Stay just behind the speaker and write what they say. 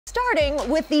Starting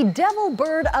with the devil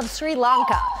bird of Sri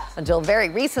Lanka. Until very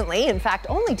recently, in fact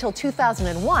only till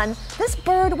 2001, this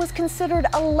bird was considered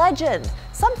a legend,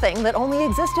 something that only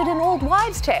existed in old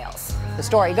wives' tales. The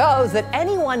story goes that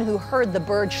anyone who heard the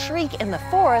bird shriek in the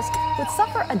forest would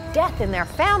suffer a death in their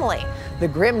family. The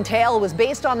grim tale was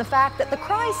based on the fact that the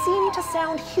cry seemed to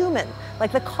sound human,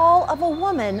 like the call of a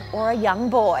woman or a young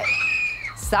boy.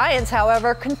 Science,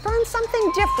 however, confirmed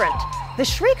something different. The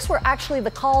shrieks were actually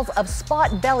the calls of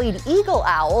spot-bellied eagle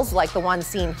owls, like the one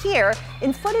seen here,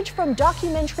 in footage from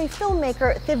documentary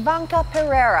filmmaker Thivanka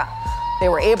Pereira. They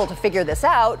were able to figure this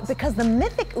out because the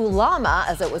Mythic ulama,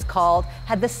 as it was called,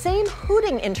 had the same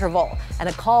hooting interval and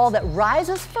a call that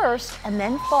rises first and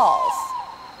then falls.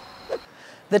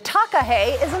 The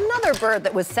takahe is another bird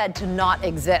that was said to not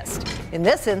exist. In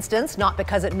this instance, not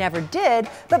because it never did,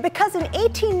 but because in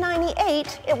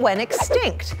 1898 it went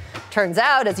extinct. Turns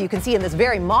out, as you can see in this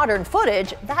very modern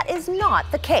footage, that is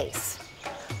not the case.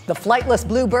 The flightless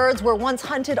bluebirds were once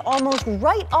hunted almost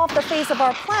right off the face of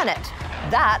our planet.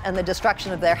 That and the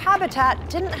destruction of their habitat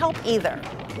didn't help either.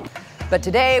 But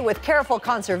today, with careful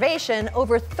conservation,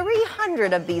 over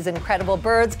 300 of these incredible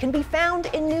birds can be found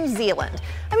in New Zealand.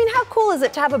 I mean, how cool is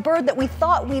it to have a bird that we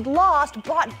thought we'd lost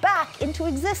brought back into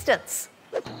existence?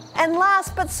 And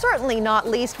last but certainly not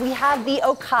least, we have the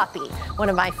okapi, one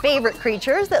of my favorite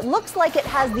creatures that looks like it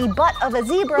has the butt of a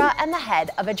zebra and the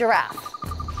head of a giraffe.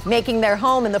 Making their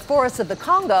home in the forests of the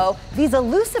Congo, these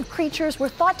elusive creatures were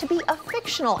thought to be a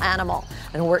fictional animal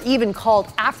and were even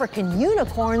called African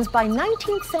unicorns by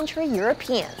 19th century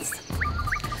Europeans.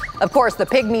 Of course, the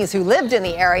pygmies who lived in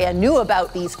the area knew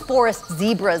about these forest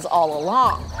zebras all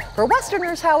along. For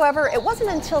Westerners, however, it wasn't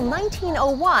until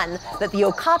 1901 that the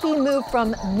okapi moved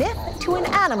from myth to an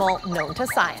animal known to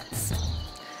science.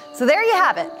 So there you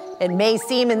have it. It may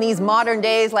seem in these modern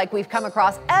days like we've come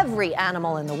across every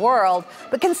animal in the world,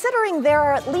 but considering there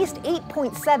are at least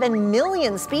 8.7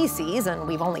 million species, and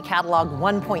we've only cataloged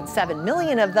 1.7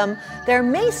 million of them, there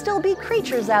may still be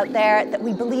creatures out there that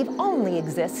we believe only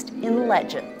exist in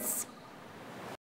legends.